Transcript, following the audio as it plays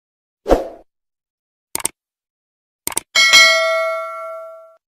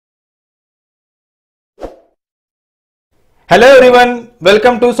Hello everyone,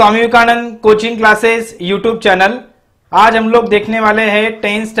 welcome to Swami Vivekananda coaching classes YouTube channel. आज हम लोग देखने वाले हैं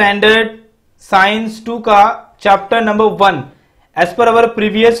 10th स्टैंडर्ड साइंस 2 का chapter number 1। As per our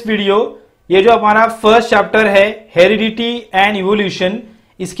previous video, ये जो हमारा फर्स्ट चैप्टर है हेरिडिटी एंड इवोल्यूशन,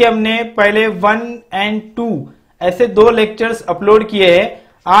 इसके हमने पहले 1 and 2 ऐसे 2 लेक्चर्स अपलोड किए हैं।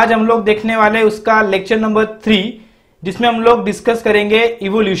 आज हम लोग देखने वाले उसका लेक्चर नंबर 3, जिसमें हम लोग डिस्कस करेंगे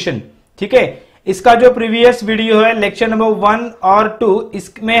इवोल्यूशन। ठीक है, इसका जो प्रीवियस वीडियो है लेक्चर नंबर 1 और 2,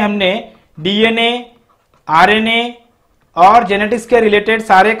 इसमें हमने डीएनए, आरएनए और जेनेटिक्स के रिलेटेड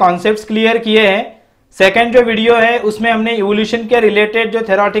सारे कॉन्सेप्ट्स क्लियर किए हैं। सेकंड जो वीडियो है उसमें हमने इवोल्यूशन के रिलेटेड जो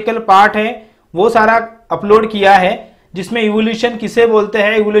थ्योरेटिकल पार्ट है वो सारा अपलोड किया है, जिसमें इवोल्यूशन किसे बोलते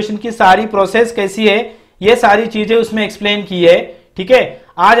हैं, इवोल्यूशन की सारी प्रोसेस कैसी है, ये सारी चीजें उसमें एक्सप्लेन की है। ठीक है,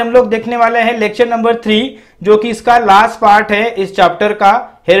 आज हम लोग देखने वाले हैं लेक्चर नंबर 3, जो कि इसका लास्ट पार्ट है इस चैप्टर का,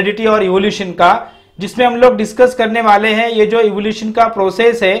 हेरिडिटी और इवोल्यूशन का, जिसमें हम लोग डिस्कस करने वाले हैं ये जो इवोल्यूशन का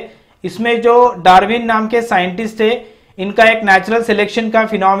प्रोसेस है। इसमें जो डार्विन नाम के साइंटिस्ट है, इनका एक नेचुरल सिलेक्शन का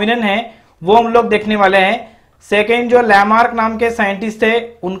फिनोमिनन है, वो हम लोग देखने वाले हैं। सेकेंड जो लैमार्क नाम के साइंटिस्ट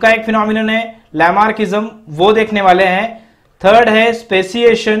है, उनका एक फिनोमिनन है लैमार्किज्म, वो देखने वाले हैं। थर्ड है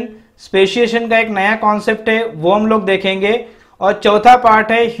स्पेसिएशन, स्पेशिएशन का एक नया कॉन्सेप्ट है, वो हम लोग देखेंगे। और चौथा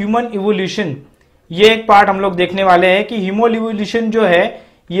पार्ट है ह्यूमन इवोल्यूशन। ये एक पार्ट हम लोग देखने वाले हैं कि ह्यूमन इवोल्यूशन जो है,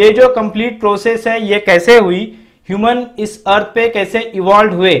 ये जो कंप्लीट प्रोसेस है, ये कैसे हुई, ह्यूमन इस अर्थ पे कैसे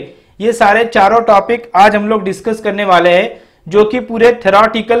इवॉल्व हुए, ये सारे चारों टॉपिक आज हम लोग डिस्कस करने वाले हैं, जो कि पूरे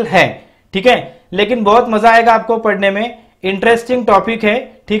थ्योरेटिकल है। ठीक है, लेकिन बहुत मजा आएगा आपको पढ़ने में, इंटरेस्टिंग टॉपिक है।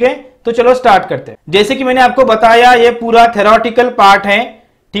 ठीक है, तो चलो स्टार्ट करते हैं। जैसे कि मैंने आपको बताया, ये पूरा थ्योरेटिकल पार्ट है।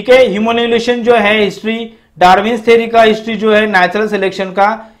 ठीक है, ह्यूमन इवोल्यूशन जो है, हिस्ट्री, डार्विन थ्योरी का हिस्ट्री जो है, नेचुरल सिलेक्शन का,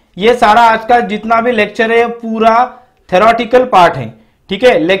 ये सारा आज का जितना भी लेक्चर है पूरा थ्योरेटिकल पार्ट है। ठीक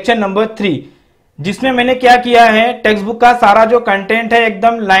है, लेक्चर नंबर 3, जिसमें मैंने क्या किया है, टेक्स्ट बुक का सारा जो कंटेंट है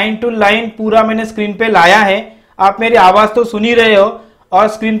एकदम लाइन टू लाइन पूरा मैंने स्क्रीन पे लाया है। आप मेरी आवाज तो सुन ही रहे हो और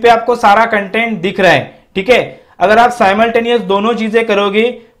स्क्रीन पे आपको सारा कंटेंट दिख रहा है। ठीक है, अगर आप साइमल्टेनियस दोनों चीजें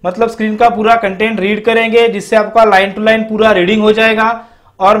करोगे, मतलब स्क्रीन का पूरा कंटेंट रीड करेंगे, जिससे आपका लाइन टू लाइन पूरा रीडिंग हो जाएगा,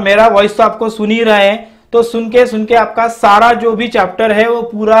 और मेरा वॉइस तो आपको सुन ही रहा है, तो सुन के आपका सारा जो भी चैप्टर है वो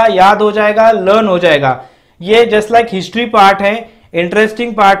पूरा याद हो जाएगा, लर्न हो जाएगा। ये जस्ट लाइक हिस्ट्री पार्ट है,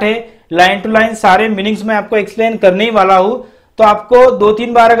 इंटरेस्टिंग पार्ट है, लाइन टू लाइन सारे मीनिंग्स में आपको एक्सप्लेन करने ही वाला हूं। तो आपको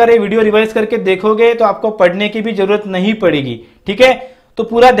 2-3 बार अगर ये वीडियो रिवाइज करके देखोगे तो आपको पढ़ने की भी जरूरत नहीं पड़ेगी। ठीक है, तो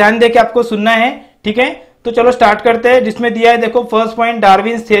पूरा ध्यान देके आपको सुनना है। ठीक है, तो चलो स्टार्ट करते हैं। जिसमें दिया है, देखो first point,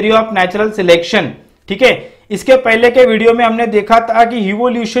 Darwin theory of natural selection. ठीक है, इसके पहले के वीडियो में हमने देखा था कि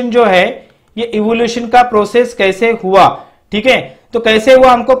इवोल्यूशन जो है, ये इवोल्यूशन का प्रोसेस कैसे हुआ। ठीक है, तो कैसे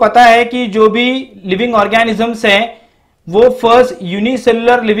हुआ हमको पता है कि जो भी लिविंग ऑर्गेनिजम्स हैं, वो first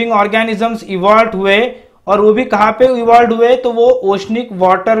unicellular living organisms evolve हुए, और वो भी कहां पे इवॉल्व हुए, तो वो ओशनिक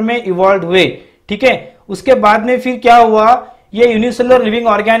वाटर में इवॉल्व हुए। ठीक है, उसके बाद में फिर क्या हुआ, ये यूनिसेलुलर लिविंग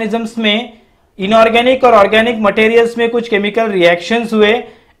ऑर्गेनिजम्स में इनऑर्गेनिक और ऑर्गेनिक मटेरियल्स में कुछ केमिकल रिएक्शंस हुए,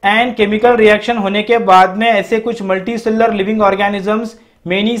 एंड केमिकल रिएक्शन होने के बाद में ऐसे कुछ multicellular living organisms,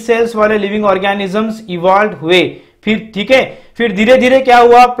 many sales वाले लिविंग ऑर्गेनिजम्स इवॉल्व हुए। फिर ठीक है, फिर धीरे धीरे क्या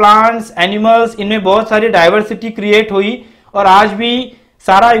हुआ, प्लांट्स, एनिमल्स, इनमें बहुत सारी डाइवर्सिटी क्रिएट हुई, और आज भी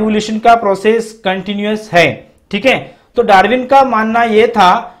सारा इवोल्यूशन का प्रोसेस कंटिन्यूअस है। ठीक है, तो डार्विन का मानना यह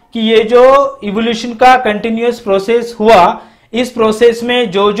था कि ये जो इवोल्यूशन का कंटिन्यूअस प्रोसेस हुआ, इस प्रोसेस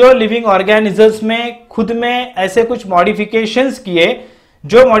में जो जो लिविंग ऑर्गेनिजम्स में खुद में ऐसे कुछ मॉडिफिकेशंस किए,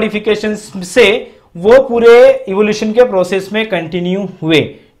 जो मॉडिफिकेशंस से वो पूरे इवोल्यूशन के प्रोसेस में कंटिन्यू हुए।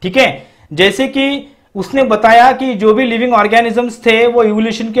 ठीक है, जैसे कि उसने बताया कि जो भी लिविंग ऑर्गेनिजम्स थे, वो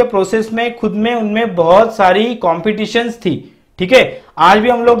इवोल्यूशन के प्रोसेस में खुद में उनमें बहुत सारी कॉम्पिटिशंस थी। ठीक है, आज भी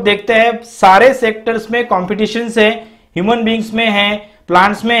हम लोग देखते हैं सारे सेक्टर्स में कॉम्पिटिशंस है, ह्यूमन बींग्स में है,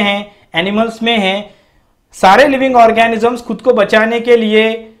 प्लांट्स में है, एनिमल्स में है। सारे लिविंग ऑर्गेनिजम्स खुद को बचाने के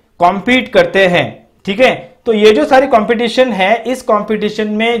लिए कॉम्पीट करते हैं। ठीक है, तो ये जो सारी कंपटीशन है, इस कंपटीशन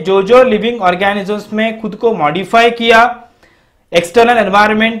में जो जो लिविंग ऑर्गेनिजम्स में खुद को मॉडिफाई किया, एक्सटर्नल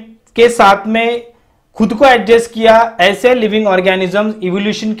एनवायरनमेंट के साथ में खुद को एडजस्ट किया, ऐसे लिविंग ऑर्गेनिजम्स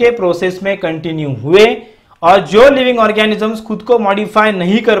इवोल्यूशन के प्रोसेस में कंटिन्यू हुए। और जो लिविंग ऑर्गेनिजम्स खुद को मॉडिफाई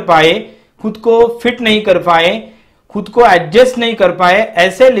नहीं कर पाए, खुद को फिट नहीं कर पाए, खुद को एडजस्ट नहीं कर पाए,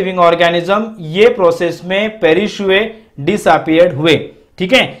 ऐसे लिविंग ऑर्गेनिज्म ये प्रोसेस में पेरिश हुए, डिसअपीयर्ड हुए।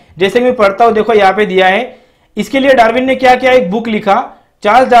 ठीक है, जैसे कि मैं पढ़ता हूं, देखो यहाँ पे दिया है। इसके लिए डार्विन ने क्या किया, एक बुक लिखा।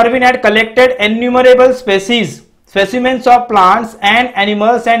 Charles Darwin had collected innumerable specimens of plants and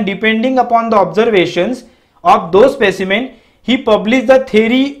animals, and depending upon the observations of those specimens, he published the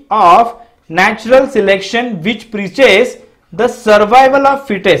theory of natural selection which preaches the survival of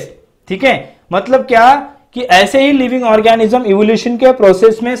fittest। ठीक है, मतलब क्या कि ऐसे ही living organism evolution के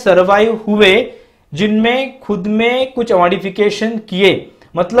process में survive हुए जिनमें खुद में कुछ मॉडिफिकेशन किए,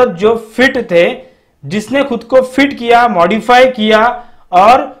 मतलब जो फिट थे, जिसने खुद को फिट किया, मॉडिफाई किया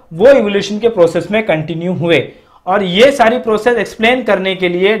और वो इवोल्यूशन के प्रोसेस में कंटिन्यू हुए। और ये सारी प्रोसेस एक्सप्लेन करने के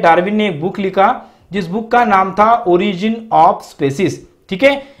लिए डार्विन ने एक बुक लिखा जिस बुक का नाम था ओरिजिन ऑफ स्पेसीज। ठीक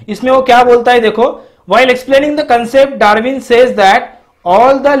है, इसमें वो क्या बोलता है देखो, while explaining the concept Darwin says that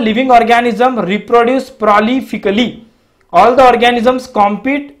all the living organism reproduce प्रोलिफिकली, all the organisms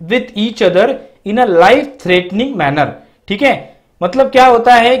compete with each other in a life threatening manner. ठीक है, मतलब क्या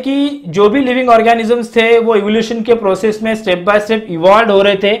होता है कि जो भी लिविंग ऑर्गेनिजम्स थे वो इवोल्यूशन के प्रोसेस में स्टेप बाय स्टेप इवॉल्व हो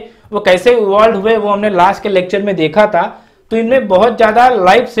रहे थे। वो कैसे इवॉल्व हुए वो हमने लास्ट के लेक्चर में देखा था। तो इनमें बहुत ज्यादा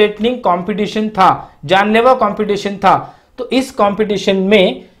लाइफ थ्रेटनिंग कंपटीशन था, जानलेवा कंपटीशन था। तो इस कंपटीशन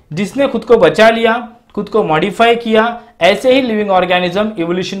में जिसने खुद को बचा लिया, खुद को मॉडिफाई किया, ऐसे ही लिविंग ऑर्गेनिज्म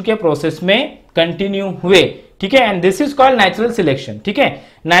इवोल्यूशन के प्रोसेस में कंटिन्यू हुए। ठीक है, and this is called natural selection. ठीक है,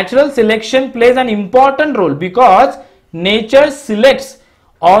 natural selection plays an important role because nature selects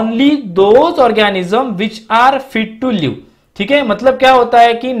only those organism which are fit to live. ठीक है, मतलब क्या होता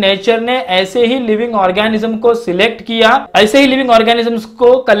है कि नेचर ने ऐसे ही लिविंग ऑर्गेनिज्म को सिलेक्ट किया, ऐसे ही लिविंग ऑर्गेनिज्म्स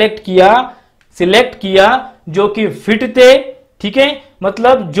को कलेक्ट किया, सिलेक्ट किया जो कि फिट थे। ठीक है,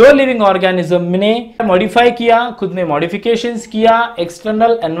 मतलब जो लिविंग ऑर्गेनिज्म ने मॉडिफाई किया, खुद में मॉडिफिकेशंस किया,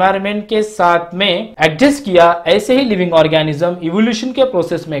 एक्सटर्नल एनवायरनमेंट के साथ में एडजस्ट किया, ऐसे ही लिविंग ऑर्गेनिज्म इवोल्यूशन के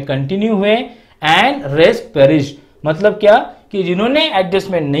प्रोसेस में कंटिन्यू हुए एंड रेस्ट पेरिश। मतलब क्या कि जिन्होंने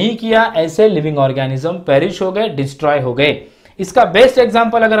एडजस्टमेंट नहीं किया ऐसे लिविंग ऑर्गेनिज्म पेरिश हो गए, डिस्ट्रॉय हो गए। इसका बेस्ट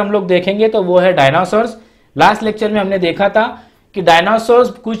एग्जांपल अगर हम लोग देखेंगे तो वो है डायनासोर्स। लास्ट लेक्चर में हमने देखा था कि डायनासोर्स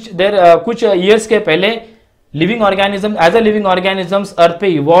कुछ ईयर्स के पहले living organism as a living organisms अर्थ पे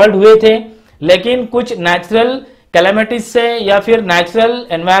इवॉल्व हुए थे, लेकिन कुछ नेचुरल कैलेमिटीज से या फिर नेचुरल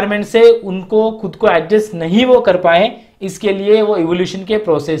एनवायरनमेंट से उनको खुद को एडजस्ट नहीं वो कर पाए, इसके लिए वो इवोल्यूशन के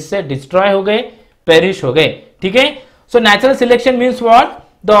प्रोसेस से डिस्ट्रॉय हो गए, पेरिश हो गए। ठीक है, so natural selection means what,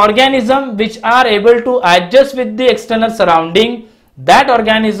 the organism which are able to adjust with the external surrounding, that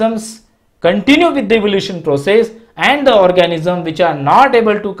organisms continue with the evolution process, and the organism which are not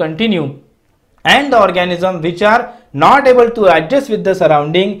able to continue and the organism which are not able to adjust with the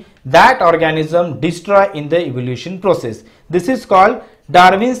surrounding, that organism destroy in the evolution process. This is called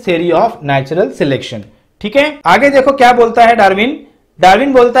Darwin's theory of natural selection. ठीक है, आगे देखो क्या बोलता है Darwin.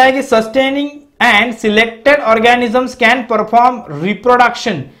 Darwin बोलता है कि sustaining and selected organisms can perform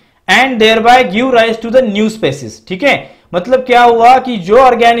reproduction and thereby give rise to the new species. ठीक है, मतलब क्या हुआ कि जो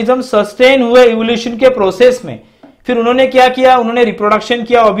ऑर्गेनिज्म सस्टेन हुए इवोल्यूशन के प्रोसेस में, फिर उन्होंने क्या किया, उन्होंने रिप्रोडक्शन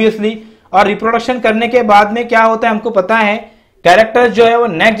किया ऑब्वियसली, और रिप्रोडक्शन करने के बाद में क्या होता है हमको पता है, कैरेक्टर्स जो है वो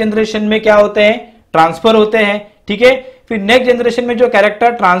नेक्स्ट जनरेशन में क्या होते हैं, ट्रांसफर होते हैं। ठीक है, फिर नेक्स्ट जनरेशन में जो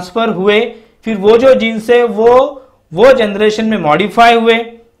कैरेक्टर ट्रांसफर हुए, फिर वो जो जीन्स है वो जनरेशन में मॉडिफाई हुए।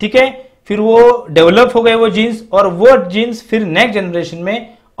 ठीक है, फिर वो डेवलप हो गए वो जीन्स, और वो जीन्स फिर नेक्स्ट जनरेशन में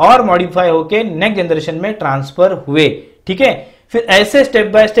और मॉडिफाई होके नेक्स्ट जनरेशन में ट्रांसफर हुए। ठीक है, फिर ऐसे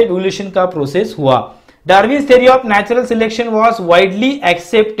स्टेप बाय स्टेप इवोल्यूशन का प्रोसेस हुआ। Darwin's theory of natural selection was widely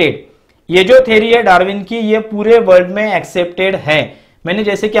accepted. ये जो थ्योरी है डार्विन की, ये पूरे वर्ल्ड में एक्सेप्टेड है। मैंने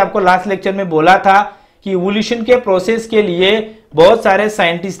जैसे कि आपको लास्ट लेक्चर में बोला था कि इवोल्यूशन के प्रोसेस के लिए बहुत सारे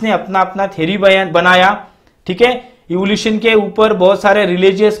साइंटिस्ट ने अपना अपना थ्योरी बनाया। ठीक है, इवोल्यूशन के ऊपर बहुत सारे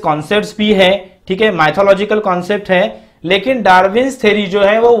रिलीजियस कॉन्सेप्ट्स भी है, ठीक है, माइथोलॉजिकल कॉन्सेप्ट है, लेकिन डार्विन्स थ्योरी जो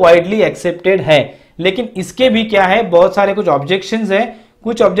है वो वाइडली एक्सेप्टेड है। लेकिन इसके भी क्या है, बहुत सारे कुछ ऑब्जेक्शंस है,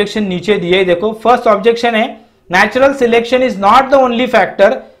 कुछ ऑब्जेक्शन नीचे दिए। देखो, फर्स्ट ऑब्जेक्शन है, natural selection is not the only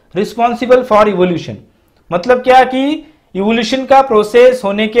factor responsible for evolution. मतलब क्या कि इवोल्यूशन का प्रोसेस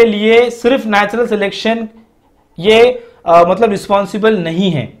होने के लिए सिर्फ नेचुरल सिलेक्शन ये मतलब रिस्पॉन्सिबल नहीं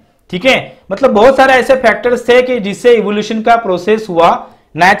है। ठीक है, मतलब बहुत सारे ऐसे फैक्टर्स थे कि जिससे इवोल्यूशन का प्रोसेस हुआ,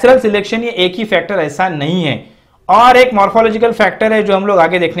 नेचुरल सिलेक्शन ये एक ही फैक्टर ऐसा नहीं है। और एक मॉर्फोलॉजिकल फैक्टर है जो हम लोग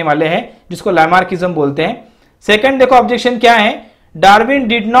आगे देखने वाले हैं, जिसको लैमार्किज्म बोलते हैं। सेकंड देखो ऑब्जेक्शन क्या है, Darwin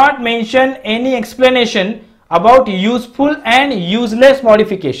did not mention any explanation about useful and useless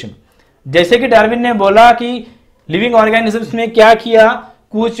modification. जैसे कि डार्विन ने बोला कि लिविंग ऑर्गेनिजम्स में क्या किया,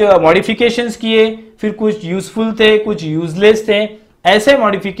 कुछ मॉडिफिकेशंस किए, फिर कुछ यूजफुल थे, कुछ यूजलेस थे। ऐसे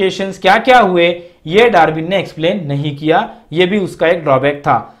मॉडिफिकेशंस क्या क्या हुए ये डार्विन ने एक्सप्लेन नहीं किया, ये भी उसका एक ड्रॉबैक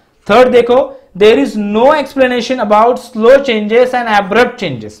था। थर्ड देखो, there is no explanation about slow changes and abrupt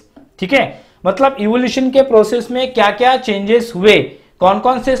changes. ठीक है, मतलब इवोल्यूशन के प्रोसेस में क्या क्या चेंजेस हुए, कौन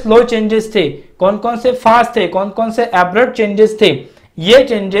कौन से स्लो चेंजेस थे, कौन कौन से फास्ट थे, कौन कौन से एब्रप्ट चेंजेस थे, ये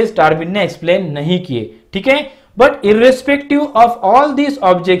चेंजेस डार्विन ने एक्सप्लेन नहीं किए। ठीक है, but irrespective of all this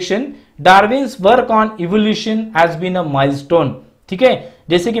objection, Darwin's work on evolution has been a milestone. ठीक है,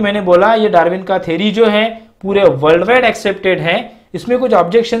 जैसे कि मैंने बोला ये डार्विन का थ्योरी जो है पूरे वर्ल्ड वाइड एक्सेप्टेड है। इसमें कुछ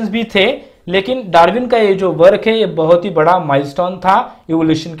ऑब्जेक्शंस भी थे, लेकिन डार्विन का ये जो वर्क है ये बहुत ही बड़ा माइलस्टोन था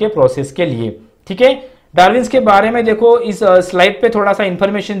इवोल्यूशन के प्रोसेस के लिए। ठीक है, डार्विन के बारे में देखो इस स्लाइड पे थोड़ा सा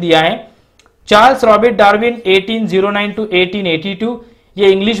इंफॉर्मेशन दिया है। चार्ल्स रॉबर्ट डार्विन 1809 टू 1882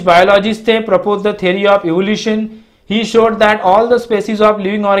 ये इंग्लिश बायोलॉजिस्ट थे, propose the theory of evolution. He showed that all the species of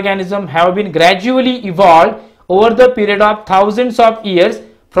living organism have been gradually evolved over the period of thousands of years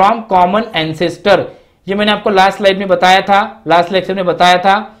from common ancestor. ये मैंने आपको last slide में बताया था, last lecture में बताया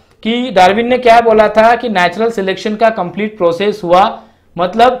था कि डार्विन ने क्या बोला था कि नेचुरल सिलेक्शन का कंप्लीट प्रोसेस हुआ,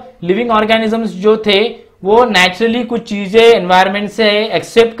 मतलब लिविंग ऑर्गेनिजम्स जो थे वो नेचुरली कुछ चीजें एनवायरनमेंट से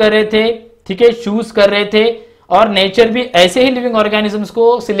एक्सेप्ट कर रहे थे, ठीक है, चूज कर रहे थे, और नेचर भी ऐसे ही लिविंग ऑर्गेनिजम्स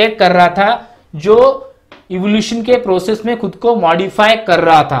को सिलेक्ट कर रहा था जो इवोल्यूशन के प्रोसेस में खुद को मॉडिफाई कर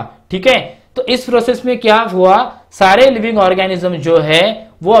रहा था। ठीक है, तो इस प्रोसेस में क्या हुआ, सारे लिविंग ऑर्गेनिज्म जो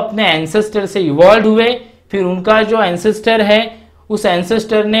है वो अपने एंसेस्टर से इवॉल्व हुए, फिर उनका जो एंसेस्टर है उस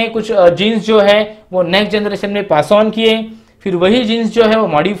एंसेस्टर ने कुछ जीन्स जो है वो नेक्स्ट जनरेशन में पास ऑन किए, फिर वही जीन्स जो है वो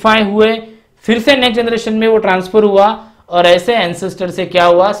मॉडिफाई हुए, फिर से नेक्स्ट जनरेशन में वो ट्रांसफर हुआ, और ऐसे एंसेस्टर से क्या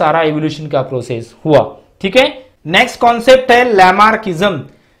हुआ, सारा इवोल्यूशन का प्रोसेस हुआ। ठीक है, नेक्स्ट कॉन्सेप्ट है लैमार्किज्म।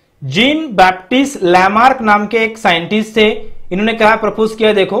 जीन बैप्टिस्ट लैमार्क नाम के एक साइंटिस्ट थे, इन्होंने क्या प्रपोज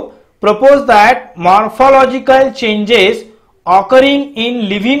किया, देखो, propose that morphological changes occurring in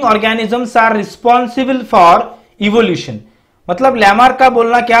living organisms are responsible for evolution. मतलब लैमार्क का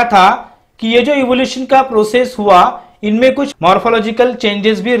बोलना क्या था कि ये जो इवोल्यूशन का प्रोसेस हुआ इनमें कुछ मॉर्फोलॉजिकल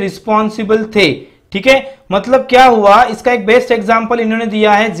चेंजेस भी रिस्पॉन्सिबल थे। ठीक है, मतलब क्या हुआ, इसका एक बेस्ट एग्जांपल इन्होंने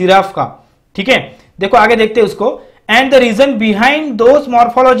दिया है जिराफ का। ठीक है, देखो आगे देखते हैं उसको। And the reason behind those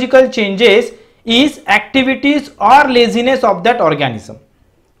morphological changes is activities और लेजीनेस ऑफ दैट ऑर्गेनिज्म।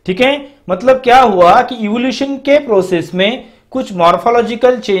 ठीक है, मतलब क्या हुआ कि इवोल्यूशन के प्रोसेस में कुछ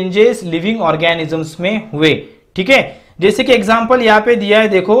मॉर्फोलॉजिकल चेंजेस लिविंग ऑर्गेनिजम्स में हुए। ठीक है, जैसे कि एग्जांपल यहाँ पे दिया है,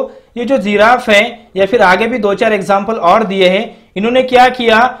 देखो ये जो जिराफ है, या फिर आगे भी 2-4 एग्जांपल और दिए हैं। इन्होंने क्या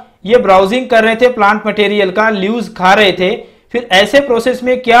किया, ये ब्राउजिंग कर रहे थे प्लांट मटेरियल का, लीव्स खा रहे थे, फिर ऐसे प्रोसेस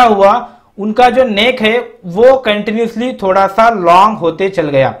में क्या हुआ, उनका जो नेक है वो कंटिन्यूसली थोड़ा सा लॉन्ग होते चल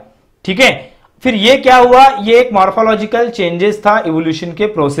गया। ठीक है, फिर ये क्या हुआ, ये एक मॉर्फोलॉजिकल चेंजेस था इवोल्यूशन के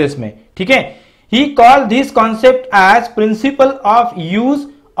प्रोसेस में। ठीक है, he called this concept as principle of use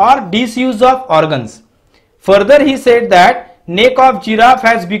और disuse of organs. Further, he said that neck of giraffe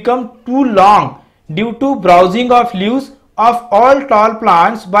has become too long due to browsing of leaves of all tall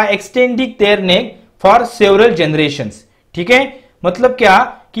plants by extending their neck for several generations. ठीक है, मतलब क्या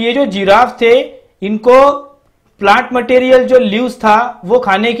कि ये जो giraffe थे इनको plant material जो लीव्स था वो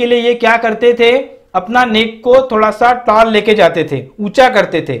खाने के लिए ये क्या करते थे, अपना नेक को थोड़ा सा टॉल लेके जाते थे, ऊंचा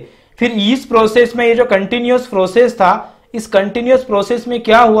करते थे। फिर इस प्रोसेस में ये जो कंटिन्यूअस प्रोसेस था, इस कंटिन्यूअस प्रोसेस में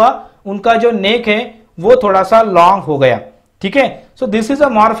क्या हुआ, उनका जो नेक है वो थोड़ा सा लॉन्ग हो गया। ठीक है, so this is a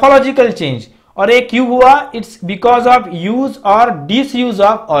morphological change. और एक क्यों हुआ, इट्स बिकॉज ऑफ यूज और डिसयूज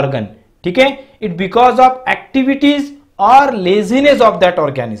ऑफ ऑर्गन। ठीक है, इट बिकॉज ऑफ एक्टिविटीज और लेजीनेस ऑफ दैट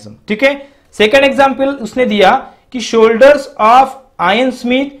ऑर्गेनिज्म। ठीक है, सेकेंड एग्जाम्पल उसने दिया कि shoulders of iron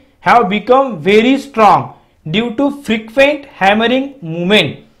Smith have become very strong due to frequent hammering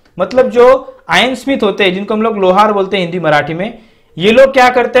movement. मतलब जो आयरन स्मिथ होते हैं, जिनको हम लोग लोहार बोलते हैं हिंदी मराठी में, ये लोग क्या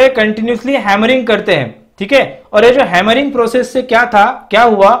करते हैं, कंटिन्यूसली हैमरिंग करते हैं। ठीक है, और ये जो हैमरिंग प्रोसेस से क्या था, क्या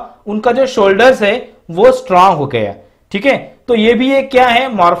हुआ, उनका जो शोल्डर्स है वो स्ट्रांग हो गया। ठीक है, तो ये भी एक क्या है,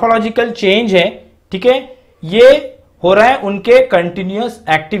 मॉर्फोलॉजिकल चेंज है। ठीक है, ये हो रहा है उनके कंटिन्यूअस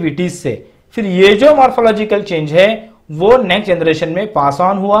एक्टिविटीज से। फिर ये जो मॉर्फोलॉजिकल चेंज है वो नेक्स्ट जनरेशन में पास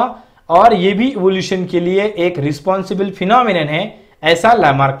ऑन हुआ, और ये भी इवोल्यूशन के लिए एक रिस्पॉन्सिबल फिनोमिनन है, ऐसा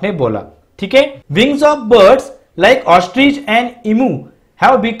लैमार्क ने बोला। ठीक है, wings of birds like ostrich and emu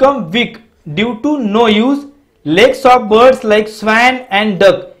have become weak due to no use. Legs of birds like swan and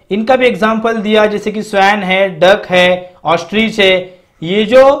duck, इनका भी एग्जांपल दिया, जैसे कि स्वैन है, डक है, ऑस्ट्रिच है। ये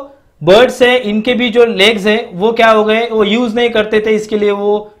जो बर्ड्स है इनके भी जो लेग्स है वो क्या हो गए, वो यूज नहीं करते थे, इसके लिए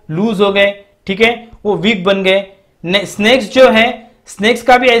वो लूज हो गए। ठीक है, वो वीक बन गए। स्नेक्स जो है, स्नेक्स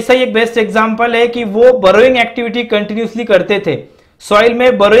का भी ऐसा ही एक बेस्ट एग्जांपल है कि वो बरोइंग एक्टिविटी कंटिन्यूसली करते थे, सॉइल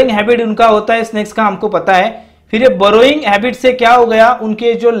में बरोइंग हैबिट उनका होता है स्नेक्स का, हमको पता है। फिर ये बरोइंग हैबिट से क्या हो गया,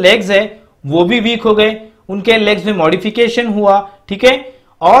 उनके जो लेग्स है वो भी वीक हो गए, उनके लेग्स में मॉडिफिकेशन हुआ। ठीक है,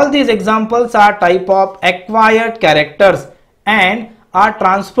 all these examples are type of acquired characters and are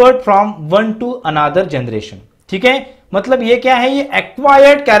transferred from one two another generation. ठीक है, मतलब ये क्या है, ये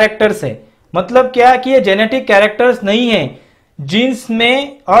एक्वायर्ड कैरेक्टर्स है। मतलब क्या कि ये जेनेटिक कैरेक्टर्स नहीं है जीन्स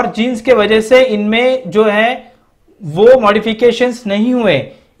में, और जीन्स के वजह से इनमें जो है वो मॉडिफिकेशंस नहीं हुए।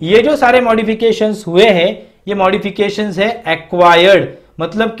 ये जो सारे मॉडिफिकेशंस हुए हैं ये मॉडिफिकेशंस है एक्वायर्ड।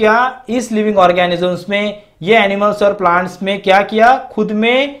 मतलब क्या, इस लिविंग ऑर्गेनिजम्स में, ये एनिमल्स और प्लांट्स में क्या किया, खुद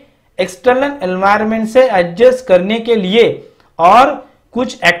में एक्सटर्नल एनवायरनमेंट से एडजस्ट करने के लिए और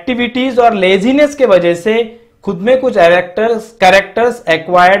कुछ एक्टिविटीज और लेजीनेस के वजह से खुद में कुछ कैरेक्टर्स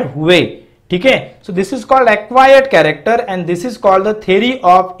एक्वायर्ड हुए। ठीक है, so this is called acquired character and this is called the theory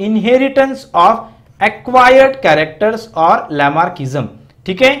of inheritance of acquired characters और लैमार्किज्म।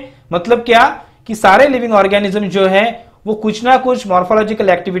 ठीक है, मतलब क्या कि सारे लिविंग ऑर्गेनिज्म जो है वो कुछ ना कुछ मॉर्फोलॉजिकल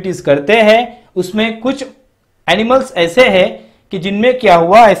एक्टिविटीज करते हैं। उसमें कुछ एनिमल्स ऐसे हैं कि जिनमें क्या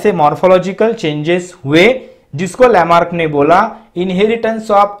हुआ, ऐसे मॉर्फोलॉजिकल चेंजेस हुए, जिसको लैमार्क ने बोला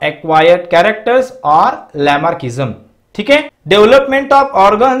इनहेरिटेंस ऑफ एक्वायर्ड कैरेक्टर्स और लैमार्किज्म। ठीक है, development of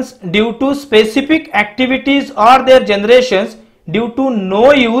organs due to specific activities और there generations due to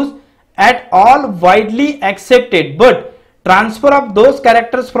know use at all widely accepted but transfer of those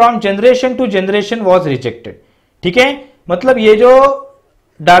characters from generation to generation was rejected. ठीक है, मतलब ये जो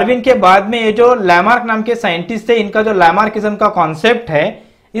Darwin के बाद में ये जो लैमार्क नाम के साइंटिस्ट थे, इनका जो लैमार्किज्म का कॉन्सेप्ट है,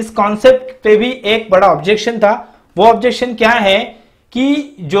 इस कॉन्सेप्ट पे भी एक बड़ा ऑब्जेक्शन था। वो ऑब्जेक्शन क्या है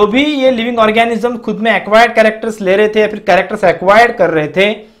कि जो भी ये लिविंग ऑर्गेनिज्म खुद में एक्वायर्ड कैरेक्टर्स ले रहे थे या फिर कैरेक्टर्स एक्वायर्ड कर रहे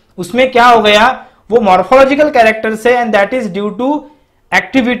थे, उसमें क्या हो गया, वो मॉर्फोलॉजिकल कैरेक्टर्स है and that is due to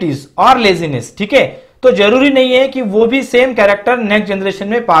activities और लेजीनेस। ठीक है, तो जरूरी नहीं है कि वो भी सेम कैरेक्टर नेक्स्ट जनरेशन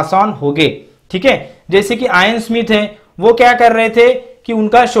में पास ऑन हो गए। ठीक है, जैसे कि आयन स्मिथ है, वो क्या कर रहे थे कि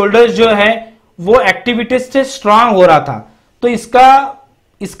उनका शोल्डर्स जो है वो एक्टिविटीज से स्ट्रांग हो रहा था, तो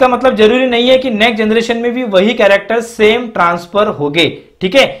इसका मतलब जरूरी नहीं है कि नेक्स्ट जनरेशन में भी वही कैरेक्टर सेम ट्रांसफर होंगे।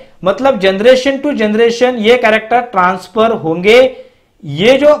 ठीक है, मतलब जनरेशन टू जनरेशन ये कैरेक्टर ट्रांसफर होंगे।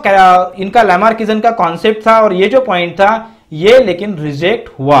 ये जो इनका लैमार्किज्म का कॉन्सेप्ट था और ये जो पॉइंट था, ये लेकिन रिजेक्ट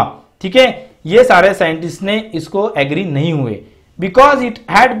हुआ। ठीक है, ये सारे साइंटिस्ट ने इसको एग्री नहीं हुए because it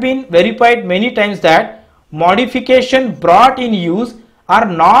had been verified many times that modification brought in use are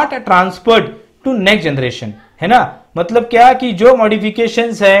not transferred to next generation. है ना, मतलब क्या कि जो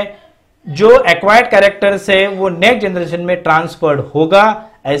मॉडिफिकेशंस है, जो एक्वायर्ड कैरेक्टर्स है, वो नेक्स्ट जनरेशन में ट्रांसफर्ड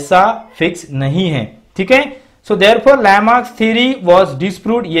होगा, ऐसा फिक्स नहीं है। ठीक है, so therefore लैमार्क्स theory was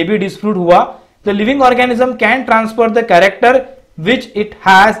disproved, ये भी डिस्प्रूव्ड हुआ। The living organism can transfer the character which it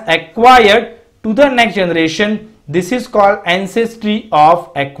has acquired to the next generation. This is called ancestry of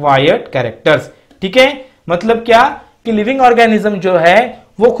acquired characters. ठीक है, मतलब क्या कि लिविंग ऑर्गेनिज्म जो है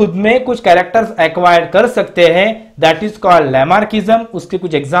वो खुद में कुछ कैरेक्टर्स एक्वायर कर सकते हैं, दैट इज कॉल्ड लैमार्किज्म। उसके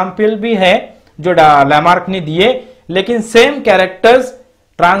कुछ एग्जाम्पल भी है जो लैमार्क ने दिए, लेकिन सेम कैरेक्टर्स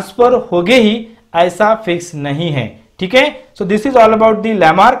ट्रांसफर हो गए ही ऐसा फिक्स नहीं है। ठीक है, so this is all about the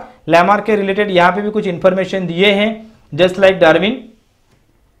Lamarck. Lamarck के रिलेटेड यहाँ पे भी कुछ इंफॉर्मेशन दिए हैं जस्ट लाइक डार्विन।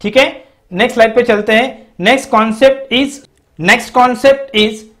 ठीक है, नेक्स्ट स्लाइड पे चलते हैं। Next concept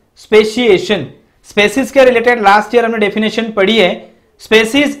is speciation. Species के रिलेटेड लास्ट ईयर हमने डेफिनेशन पढ़ी है।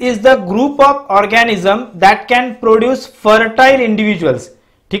 Species is the group of organism that can produce fertile individuals.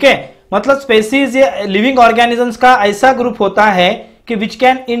 ठीक है, मतलब स्पेसीज ये लिविंग ऑर्गेनिजम्स का ऐसा ग्रुप होता है कि विच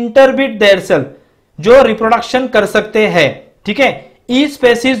कैन इंटरबिट देयरसेल्फ, जो रिप्रोडक्शन कर सकते हैं। ठीक है, Each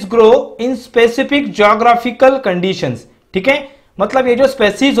species grow in specific geographical conditions. ठीक है, मतलब ये जो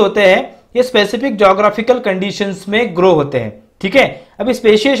स्पेसीज होते हैं ये स्पेसिफिक जोग्राफिकल कंडीशंस में ग्रो होते हैं। ठीक है, अभी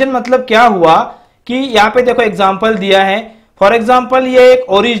स्पेशिएशन मतलब क्या हुआ कि यहाँ पे देखो एग्जांपल दिया है। फॉर एग्जांपल ये एक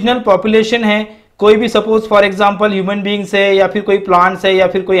ओरिजिनल पॉपुलेशन है, कोई भी suppose for example human beings है या फिर कोई प्लांट्स है या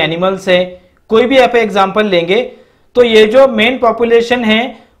फिर कोई एनिमल्स है, कोई भी यहाँ पे एग्जांपल लेंगे तो ये जो मेन पॉपुलेशन है,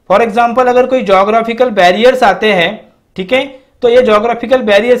 फॉर एग्जांपल अगर कोई जोग्राफिकल बैरियर्स आते हैं, ठीक है, तो ये जोग्राफिकल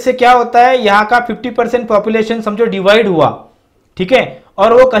बैरियर से क्या होता है, यहाँ का 50% पॉपुलेशन समझो डिवाइड हुआ। ठीक है,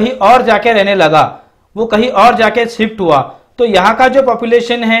 और वो कहीं और जाके रहने लगा, वो कहीं और जाके शिफ्ट हुआ, तो यहाँ का जो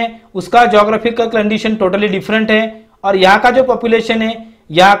पॉपुलेशन है उसका जोग्राफिकल कंडीशन टोटली डिफरेंट है और यहाँ का जो पॉपुलेशन है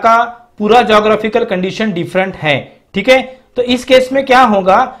यहाँ का पूरा जोग्राफिकल कंडीशन डिफरेंट है। ठीक है, तो इस केस में क्या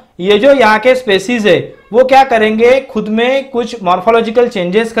होगा, ये जो यहाँ के स्पेसीज है वो क्या करेंगे, खुद में कुछ मॉर्फोलॉजिकल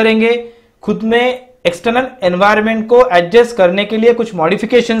चेंजेस करेंगे, खुद में एक्सटर्नल एनवायरनमेंट को एडजस्ट करने के लिए कुछ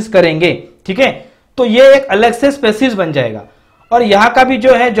मॉडिफिकेशंस करेंगे। ठीक है, तो ये एक अलग से स्पेसीज बन जाएगा और यहाँ का भी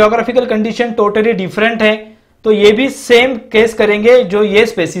जो है ज्योग्राफिकल कंडीशन टोटली डिफरेंट है, तो ये भी सेम केस करेंगे जो ये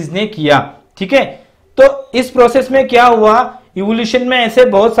स्पेसीज ने किया। ठीक है, तो इस प्रोसेस में क्या हुआ, इवोल्यूशन में ऐसे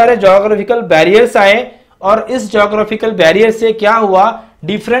बहुत सारे ज्योग्राफिकल बैरियर्स आए और इस ज्योग्राफिकल बैरियर से क्या हुआ,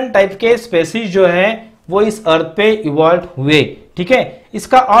 डिफरेंट टाइप के स्पेसीज जो है वो इस अर्थ पे इवॉल्व हुए। ठीक है,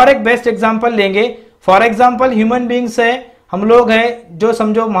 इसका और एक बेस्ट एग्जांपल लेंगे। फॉर एग्जांपल ह्यूमन बींग्स है, हम लोग हैं जो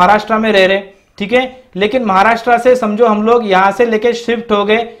समझो महाराष्ट्र में रह रहे। ठीक है, लेकिन महाराष्ट्र से समझो हम लोग यहाँ से लेके शिफ्ट हो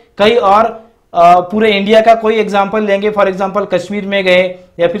गए कहीं और पूरे इंडिया का कोई एग्जांपल लेंगे, फॉर एग्जांपल कश्मीर में गए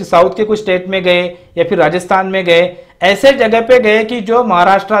या फिर साउथ के कुछ स्टेट में गए या फिर राजस्थान में गए, ऐसे जगह पे गए कि जो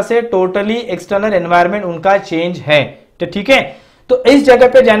महाराष्ट्र से टोटली एक्सटर्नल एनवायरनमेंट उनका चेंज है, तो ठीक है। तो इस जगह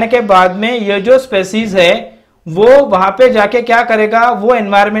पे जाने के बाद में ये जो स्पेसीज है वो वहां पे जाके क्या करेगा, वो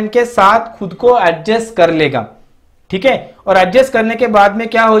एनवायरनमेंट के साथ खुद को एडजस्ट कर लेगा, ठीक है। और एडजस्ट करने के बाद में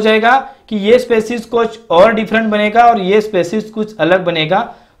क्या हो जाएगा कि ये स्पेसीज कुछ और डिफरेंट बनेगा और ये स्पेसीज कुछ अलग बनेगा।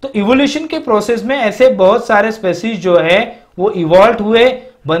 तो इवोल्यूशन के प्रोसेस में ऐसे बहुत सारे स्पेसीज जो है वो इवॉल्व हुए,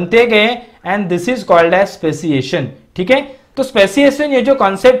 बनते गए, and this is called as speciation, ठीक है। तो स्पेसिएशन ये जो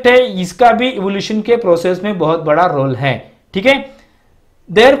कॉन्सेप्ट है इसका भी इवोल्यूशन के प्रोसेस में बहुत बड़ा रोल है, ठीक है।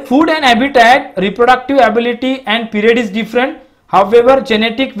 Their food and habitat, reproductive ability and period is different, however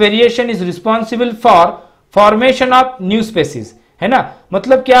genetic variation is responsible for formation of new species, है ना।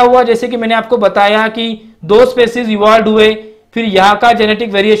 मतलब क्या हुआ, जैसे कि मैंने आपको बताया कि दो स्पेसीज इवॉल्व हुए, फिर यहाँ का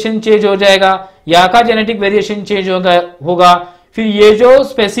जेनेटिक वेरिएशन चेंज हो जाएगा, यहाँ का जेनेटिक वेरिएशन चेंज होगा, फिर ये जो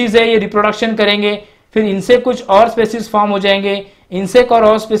स्पेसीज है ये रिप्रोडक्शन करेंगे, फिर इनसे कुछ और स्पेसीज फॉर्म हो जाएंगे, इनसे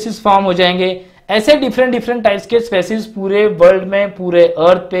और स्पेसीज फॉर्म हो जाएंगे। ऐसे डिफरेंट डिफरेंट टाइप्स के स्पेसीज पूरे वर्ल्ड में, पूरे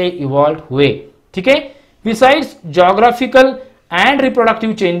अर्थ पे इवॉल्व हुए, ठीक है। Besides geographical and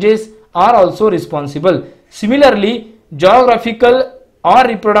reproductive changes are also responsible. Similarly geographical और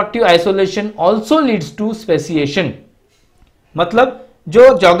reproductive isolation also leads to speciation. मतलब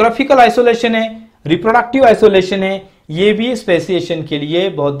जो ज्योग्राफिकल आइसोलेशन है, रिप्रोडक्टिव आइसोलेशन है, ये भी स्पेसिएशन के लिए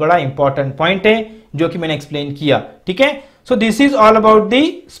बहुत बड़ा इंपॉर्टेंट पॉइंट है जो कि मैंने एक्सप्लेन किया, ठीक है। So this is all about the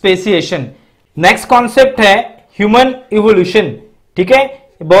speciation. Next concept है ह्यूमन इवोल्यूशन, ठीक है।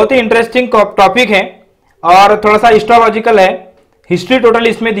 बहुत ही इंटरेस्टिंग टॉपिक है और थोड़ा सा हिस्टोलॉजिकल है, हिस्ट्री टोटल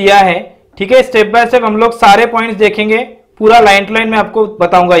इसमें दिया है, ठीक है। स्टेप बाय स्टेप हम लोग सारे पॉइंट्स देखेंगे, पूरा लाइन टू लाइन में आपको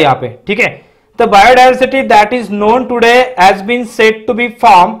बताऊंगा यहाँ पे, ठीक है। The biodiversity that is known today has been said to be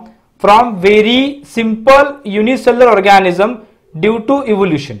formed from very simple unicellular organism due to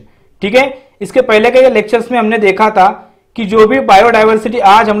evolution, ठीक है। इसके पहले के लेक्चर्स में हमने देखा था कि जो भी बायोडाइवर्सिटी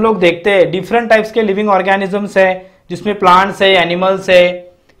आज हम लोग देखते हैं, डिफरेंट टाइप्स के लिविंग ऑर्गेनिजम्स है, जिसमें प्लांट्स है, एनिमल्स है,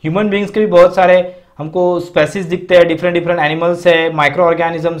 ह्यूमन बींग्स के भी बहुत सारे हमको स्पेसीज दिखते हैं, डिफरेंट डिफरेंट एनिमल्स है, माइक्रो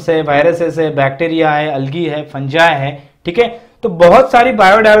ऑर्गेनिजम्स है, वायरसेस है, बैक्टीरिया है, अल्गी है, फंजाई है, ठीक है। तो बहुत सारी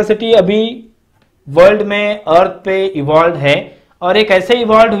बायोडाइवर्सिटी अभी वर्ल्ड में, अर्थ पे इवॉल्व है, और एक ऐसे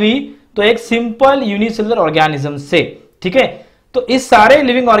इवॉल्व हुई तो एक सिंपल यूनिसेलुलर ऑर्गेनिज्म से, ठीक है। तो इस सारे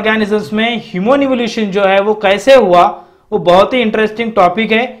लिविंग ऑर्गेनिजम्स में ह्यूमन इवोल्यूशन जो है वो कैसे हुआ, वो बहुत ही इंटरेस्टिंग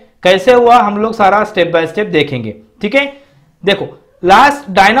टॉपिक है। कैसे हुआ हम लोग सारा स्टेप बाय स्टेप देखेंगे, ठीक है। देखो, last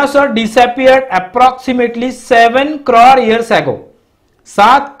dinosaur disappeared approximately 7 crore years ago.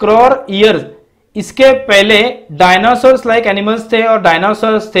 7 crore years इसके पहले डायनासोर्स लाइक एनिमल्स थे और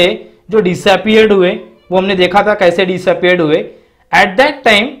डायनासोर्स थे जो डिसअपीयर्ड हुए, वो हमने देखा था कैसे डिसअपीयर्ड हुए। At that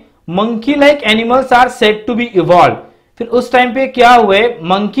time monkey like animals are said to be evolve. फिर उस टाइम पे क्या हुए,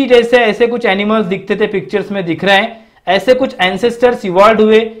 मंकी जैसे ऐसे कुछ एनिमल्स दिखते थे, पिक्चर्स में दिख रहे हैं, ऐसे कुछ एंसेस्टर्स इवॉल्व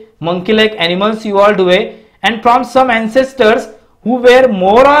हुए, मंकी लाइक एनिमल्स इवॉल्व हुए, and from some ancestors who were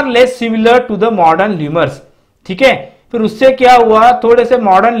more और less similar to the modern ल्यूमर्स, ठीक है। फिर उससे क्या हुआ, थोड़े से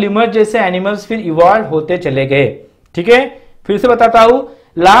मॉडर्न ल्यूमर्स जैसे एनिमल्स फिर इवॉल्व होते चले गए, ठीक है। फिर से बताता हूं,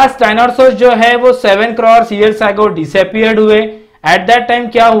 लास्ट डायनासोर जो है वो 7 करोड़ ईयर्स एगो डिसअपीयर्ड हुए। एट दैट टाइम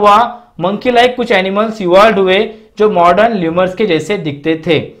क्या हुआ, मंकी लाइक कुछ एनिमल्स इवॉल्व हुए जो मॉडर्न ल्यूमर्स के जैसे दिखते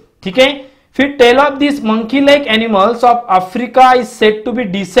थे, ठीक है। फिर tell of this monkey like animals of Africa is said to be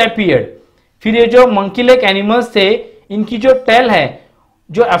disappeared. फिर ये जो मंकी लाइक एनिमल्स थे, इनकी जो टेल है,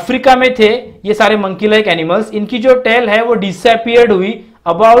 जो अफ्रीका में थे ये सारे मंकी लाइक एनिमल्स, इनकी जो टेल है वो डिसअपीयर्ड हुई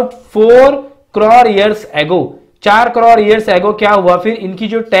about 4 crore years ago. 4 crore years ago क्या हुआ, फिर इनकी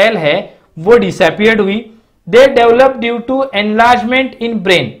जो टेल है वो डिसअपीयर्ड हुई। They develop due to enlargement in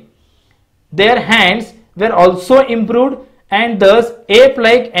brain, their hands were also improved and दस ape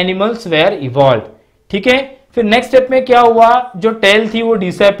like animals where evolve, ठीक है। फिर नेक्स्ट स्टेप में क्या हुआ, जो टेल थी वो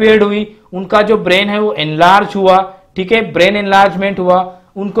डिसअपीयर्ड हुई, उनका जो ब्रेन है वो एनलार्ज हुआ, ठीक है, ब्रेन एनलार्जमेंट हुआ।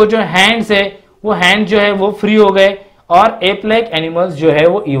 उनको जो हैंड्स है वो हैंड जो है वो फ्री हो गए और एप लाइक एनिमल्स जो है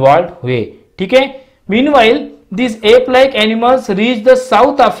वो इवॉल्व हुए, ठीक है। Meanwhile these ape-like animals reached the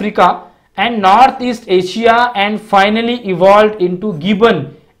South Africa and Northeast Asia and finally evolved into gibbon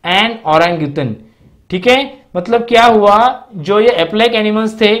and orangutan, ठीक है। मतलब क्या हुआ, जो ये एप-लाइक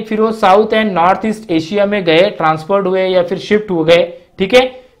एनिमल्स थे फिर वो south and north east Asia में गए, ट्रांसफर्ड हुए या फिर शिफ्ट हो गए, ठीक है।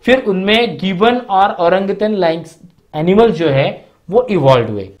 फिर उनमें गिबन और ओरंगुटन लाइक एनिमल्स जो है वो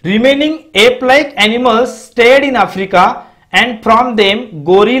इवॉल्व हुए। Remaining app-like animals stayed in Africa and from them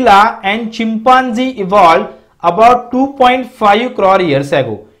gorilla and chimpanzee evolve about 2.5 crore years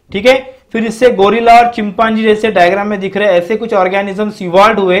ago, ठीक है। फिर इससे गोरिल्ला और चिंपांजी जैसे डायग्राम में दिख रहे ऐसे कुछ ऑर्गेनिजम्स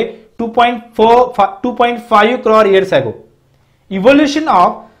इवॉल्व हुए 2.5 crore years ago. Evolution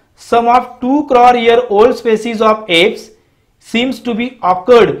of some of 2 crore year old species of apes seems to be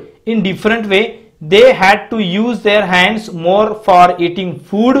occurred in different way. They had to use their hands more for eating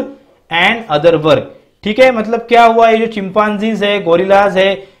food and other work. ठीक है, मतलब क्या हुआ, ये जो chimpanzees है, gorillas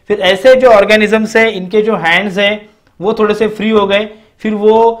है, फिर ऐसे जो ऑर्गेनिजम्स है, इनके जो हैंड्स है वो थोड़े से फ्री हो गए, फिर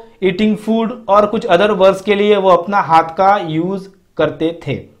वो ईटिंग फूड और कुछ अदर वर्क्स के लिए वो अपना हाथ का यूज करते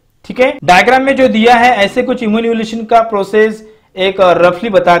थे. ठीक है, डायग्राम में जो दिया है ऐसे कुछ ह्यूमन इवोल्यूशन का प्रोसेस एक रफली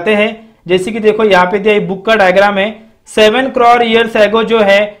बताते हैं. जैसे कि देखो यहाँ पे दिया बुक का डायग्राम है. 7 करोड़ ईयर्स एगो जो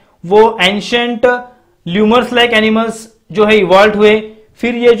है वो एंशिएंट ल्यूमर्स लाइक एनिमल्स जो है इवॉल्व हुए.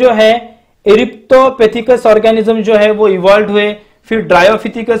 फिर ये जो है इरिप्टोपैथिकस ऑर्गेनिज्म जो है वो इवॉल्व हुए. फिर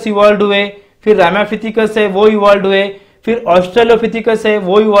ड्रायोफिथिकस इवॉल्व हुए. फिर रामाफिथिकस है वो इवॉल्व हुए. फिर ऑस्ट्रेलोफिथिकस है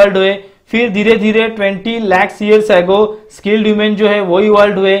वो इवॉल्व हुए. फिर धीरे धीरे 20 lakh years ago skilled human जो है वो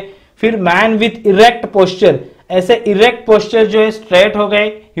इवॉल्व हुए. फिर मैन विथ इरेक्ट पोस्चर, ऐसे इरेक्ट पोस्चर जो है स्ट्रेट हो गए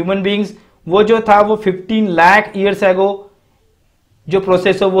ह्यूमन बींग्स, वो जो था वो 15 लाख ईयर्स एगो जो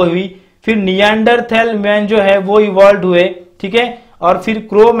प्रोसेस है वो हुई. फिर नियांडरथैल मैन जो है वो इवॉल्व हुए. ठीक है, और फिर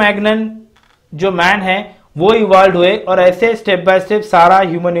क्रो मैग्नन जो मैन है वो इवॉल्व हुए. और ऐसे स्टेप बाय स्टेप सारा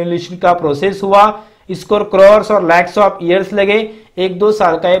ह्यूमन इवोल्यूशन का प्रोसेस हुआ. इसको क्रोर्स और लैक्स ऑफ ईयर्स लगे, 1-2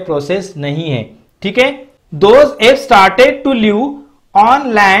 साल का ये प्रोसेस नहीं है. ठीक है, those app started to live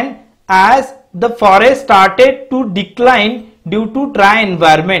on land as the forest started to decline due to dry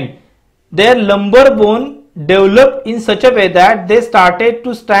environment. There lumbar bone developed in such a way that they started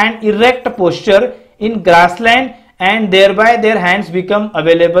to stand erect posture in grassland and thereby their hands become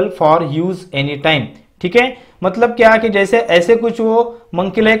available for use anytime. ठीक है, मतलब क्या कि जैसे ऐसे कुछ वो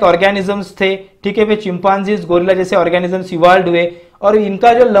monkey like organisms थे. ठीक है, वे चिंपांजीज गोरिल्ला जैसे ऑर्गेनिजम्स इवॉल्व हुए और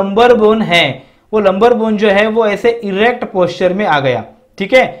इनका जो लंबर बोन है वो लंबर बोन जो है वो ऐसे इरेक्ट पोस्चर में आ गया.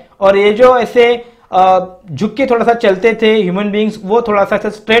 ठीक है, और ये जो ऐसे झुक के थोड़ा सा चलते थे ह्यूमन बींग्स वो थोड़ा सा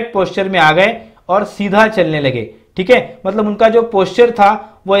स्ट्रेट पोस्चर में आ गए और सीधा चलने लगे. ठीक है, मतलब उनका जो पोस्चर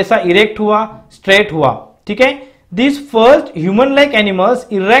था वो ऐसा इरेक्ट हुआ, स्ट्रेट हुआ. ठीक है, this first human like animals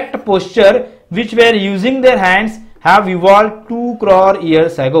erect posture which were using their hands have evolved 2 crore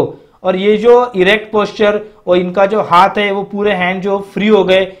years ago. और ये जो इरेक्ट पोस्चर और इनका जो हाथ है वो पूरे हैंड जो फ्री हो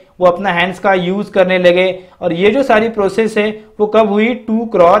गए, वो अपना हैंड्स का यूज करने लगे. और ये जो सारी प्रोसेस है वो कब हुई, 2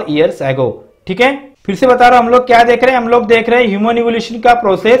 crore years ago. ठीक है, फिर से बता रहा हूं, हम लोग क्या देख रहे हैं, हम लोग देख रहे हैं ह्यूमन इवोल्यूशन का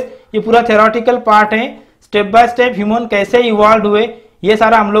प्रोसेस. ये पूरा थ्योरेटिकल पार्ट है, स्टेप बाय स्टेप ह्यूमन कैसे इवॉल्व हुए ये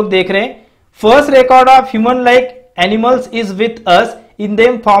सारा हम लोग देख रहे हैं. First record of human like animals is with us in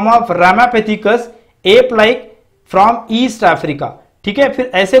them form of Ramapithecus ape like from East Africa. ठीक है, फिर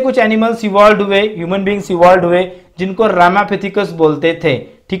ऐसे कुछ एनिमल्स इवॉल्व हुए, ह्यूमन बींग्स इवॉल्व हुए जिनको रामापिथिकस बोलते थे.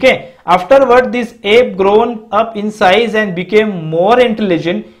 ठीक है, afterward this app grown up in size and became more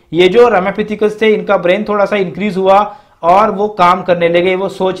intelligent. ये जो रामापिथिकस थे इनका ब्रेन थोड़ा सा इंक्रीज हुआ और वो काम करने लगे, वो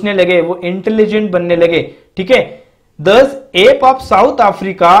सोचने लगे, वो इंटेलिजेंट बनने लगे. ठीक है, thus ape of South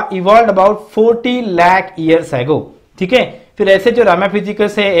Africa evolved about 40 lakh years ago. ठीक है, फिर ऐसे जो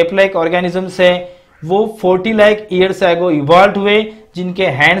रामापिथिकस है एप लाइक ऑर्गेनिजम्स है वो 40 लाख ईयर्स एगो इवॉल्व हुए, जिनके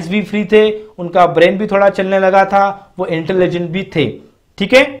हैंड्स भी फ्री थे, उनका ब्रेन भी थोड़ा चलने लगा था, वो इंटेलिजेंट भी थे.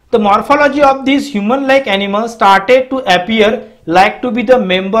 ठीक है, the morphology of this human like animal started to appear like to be the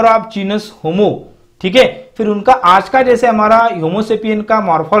member of genus होमो. ठीक है, फिर उनका आज का जैसे हमारा होमोसेपियन का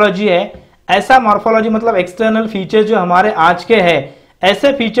मॉर्फोलॉजी है, ऐसा मॉर्फोलॉजी मतलब एक्सटर्नल फीचर्स जो हमारे आज के हैं,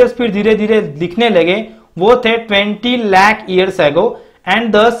 ऐसे फीचर्स फिर धीरे धीरे दिखने लगे. वो थे 20 lakh years ago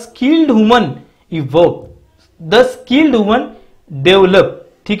and the skilled human evolve, the skilled human develop.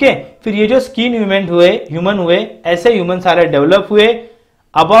 ठीक है, फिर ये जो स्किन ह्यूमन हुए ऐसे ह्यूमन सारे डेवलप हुए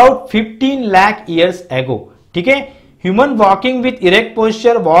अबाउट 15 लाख ईयर्स एगो. ठीक है, human walking with erect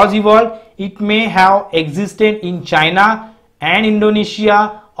posture was evolve. It may have existed in China and Indonesia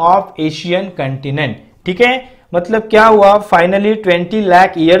of Asian continent. ठीक है, मतलब क्या हुआ, फाइनली 20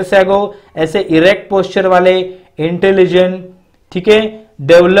 लाख ईयर्स एगो ऐसे इरेक्ट पोस्चर वाले इंटेलिजेंट, ठीक है,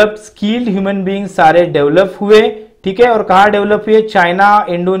 डेवलप्ड स्किल्ड ह्यूमन बीइंग सारे डेवलप हुए. ठीक है, और कहा डेवलप हुए, चाइना,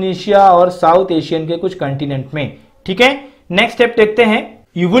 इंडोनेशिया और साउथ एशियन के कुछ कंटिनेंट में. ठीक है, नेक्स्ट स्टेप देखते हैं.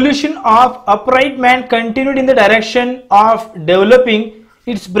 Evolution of upright man continued in the direction of developing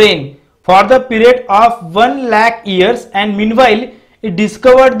it's brain for the period of 1 lakh years and meanwhile it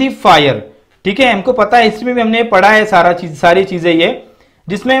discovered the fire. ठीक है, हमको पता है, हिस्ट्री में भी हमने पढ़ा है सारी चीजें ये,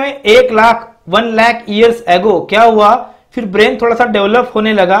 जिसमें 1 लाख ईयर्स एगो क्या हुआ, फिर ब्रेन थोड़ा सा डेवलप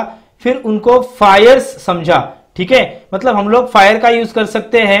होने लगा, फिर उनको फायर्स समझा. ठीक है, मतलब हम लोग फायर का यूज कर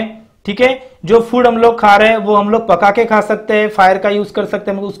सकते हैं. ठीक है, जो फूड हम लोग खा रहे हैं वो हम लोग पका के खा सकते हैं, फायर का यूज कर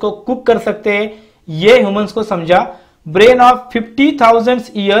सकते हैं, उसको कुक कर सकते हैं, ये ह्यूमंस को समझा. Brain of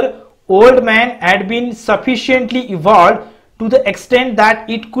 50,000 year old man had been sufficiently evolved to the extent that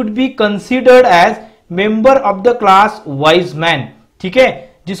it could be considered as member of the class wise man। ठीक है,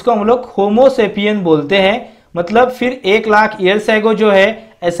 जिसको हम लोग होमोसेपियन बोलते हैं। मतलब फिर 1 लाख ईयर्स एगो जो है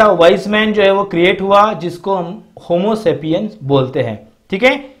ऐसा वाइज मैन जो है वो क्रिएट हुआ, जिसको हम होमोसेपियंस बोलते हैं। ठीक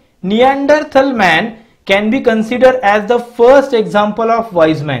है, Neanderthal man can be consider as the first example of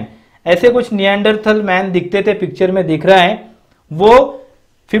wise man. ऐसे कुछ निएंडरथल मैन दिखते थे, पिक्चर में दिख रहा है, वो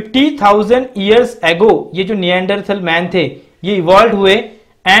 50,000 ईयर्स एगो ये जो निएंडरथल मैन थे ये इवॉल्व हुए,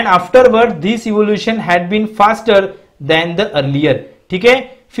 and afterward this evolution had been faster than the earlier. ठीक है,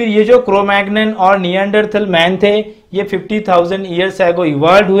 फिर ये जो क्रोमैग्नन और निएंडरथल मैन थे ये 50,000 ईयर्स एगो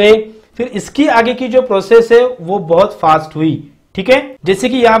इवॉल्व हुए, फिर इसकी आगे की जो प्रोसेस है वो बहुत फास्ट हुई। ठीक है, जैसे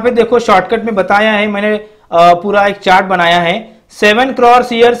कि यहाँ पे देखो शॉर्टकट में बताया है मैंने, पूरा एक चार्ट बनाया है। 7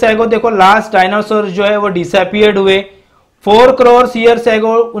 करोड़ ईयर्स एगो देखो लास्ट डायनासोर जो है वो डिसअपियर्ड हुए। 4 करोड़ ईयर्स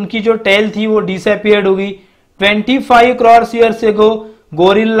एगो उनकी जो टेल थी वो डिसअपियर्ड हो गई। 25 crore years ago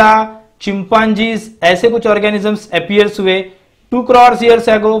gorilla, chimpanzees ऐसे कुछ ऑर्गेनिजम्स अपीयर्स हुए। 2 crore years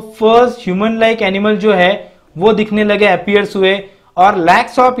ago first human like animal जो है वो दिखने लगे, अपीयर्स हुए। और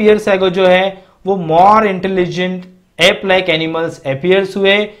लैक्स ऑफ ईयर्स एगो जो है वो more intelligent ape like animals appears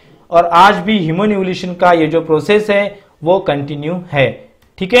हुए। और आज भी ह्यूमन इवोल्यूशन का ये जो प्रोसेस है वो कंटिन्यू है।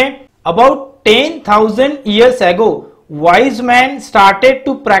 ठीक है, about 10,000 years ago wise man started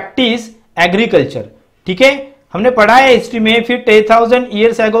to practice agriculture. ठीक है, हमने पढ़ा है हिस्ट्री में। फिर 10,000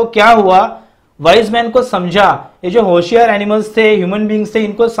 ईयर्स एगो क्या हुआ, वाइज मैन को समझा, ये जो होशियार एनिमल्स थे, ह्यूमन बींग्स थे,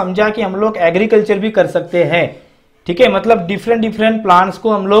 इनको समझा कि हम लोग एग्रीकल्चर भी कर सकते हैं। ठीक है, मतलब डिफरेंट डिफरेंट प्लांट्स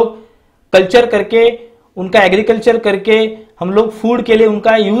को हम लोग कल्चर करके, उनका एग्रीकल्चर करके हम लोग फूड के लिए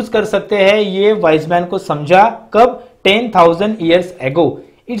उनका यूज कर सकते हैं। ये वाइज मैन को समझा कब, 10,000 years ago.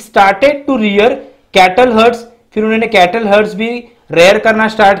 It started to rear cattle hertz, फिर उन्होंने कैटल हर्ड्स भी रेयर करना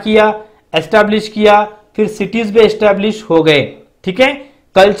स्टार्ट किया, एस्टैब्लिश किया, फिर सिटीज भी एस्टैब्लिश हो गए। ठीक है,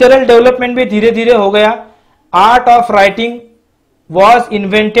 कल्चरल डेवलपमेंट भी धीरे धीरे हो गया। Art of writing was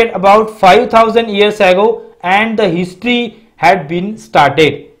invented about 5,000 years ago and the history had been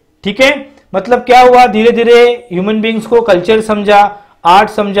started. ठीक है, मतलब क्या हुआ, धीरे धीरे ह्यूमन बींग्स को कल्चर समझा, आर्ट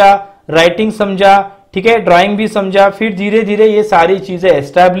समझा, राइटिंग समझा, ठीक है, ड्राइंग भी समझा, फिर धीरे धीरे ये सारी चीजें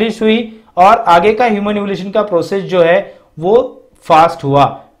एस्टैब्लिश हुई और आगे का ह्यूमन इवोल्यूशन का प्रोसेस जो है वो फास्ट हुआ।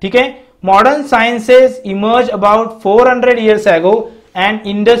 ठीक है, modern sciences emerge about 400 years ago and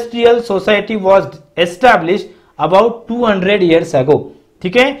industrial society was establish about 200 years ago.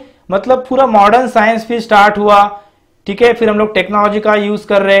 ठीक है, मतलब पूरा मॉडर्न साइंस फिर स्टार्ट हुआ। ठीक है, फिर हम लोग टेक्नोलॉजी का यूज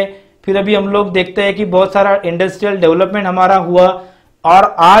कर रहे हैं, फिर अभी हम लोग देखते हैं कि बहुत सारा इंडस्ट्रियल डेवलपमेंट हमारा हुआ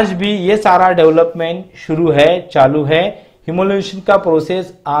और आज भी ये सारा डेवलपमेंट शुरू है, चालू है। इवोल्यूशन का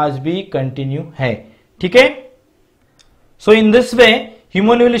प्रोसेस आज भी कंटिन्यू है। ठीक है, सो in this way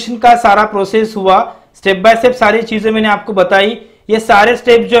human evolution का सारा प्रोसेस हुआ। स्टेप बाय स्टेप सारी चीजें मैंने आपको बताई। ये सारे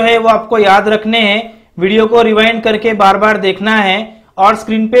स्टेप जो है वो आपको याद रखने हैं, वीडियो को रिवाइंड करके बार बार देखना है और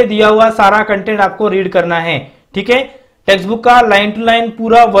स्क्रीन पे दिया हुआ सारा कंटेंट आपको रीड करना है। ठीक है, टेक्स्ट बुक का लाइन टू लाइन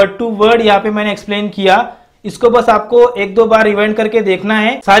पूरा वर्ड टू वर्ड यहाँ पे मैंने एक्सप्लेन किया, इसको बस आपको 1-2 बार रिवाइंड करके देखना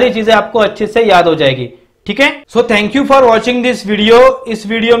है, सारी चीजें आपको अच्छे से याद हो जाएगी। ठीक है, so thank you for watching this video. इस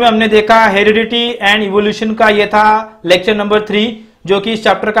वीडियो में हमने देखा हेरिडिटी एंड इवोल्यूशन का, ये था लेक्चर नंबर 3 जो कि इस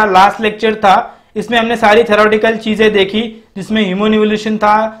चैप्टर का लास्ट लेक्चर था। इसमें हमने सारी थ्योरेटिकल चीजें देखी, जिसमें ह्यूमन इवोल्यूशन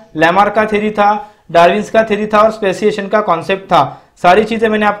था, लैमार्क का थ्योरी था, डार्विन का थ्योरी था और स्पेसिएशन का कॉन्सेप्ट था। सारी चीजें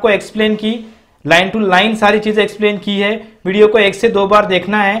मैंने आपको एक्सप्लेन की, लाइन टू लाइन सारी चीजें एक्सप्लेन की है। वीडियो को 1 से 2 बार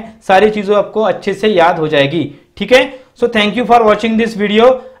देखना है, सारी चीजें आपको अच्छे से याद हो जाएगी। ठीक है, so thank you for watching this video.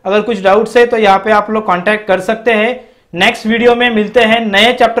 अगर कुछ डाउट्स है तो यहाँ पे आप लोग कांटेक्ट कर सकते हैं। नेक्स्ट वीडियो में मिलते हैं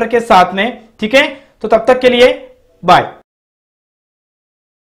नए चैप्टर के साथ में। ठीक है, तो तब तक के लिए बाय।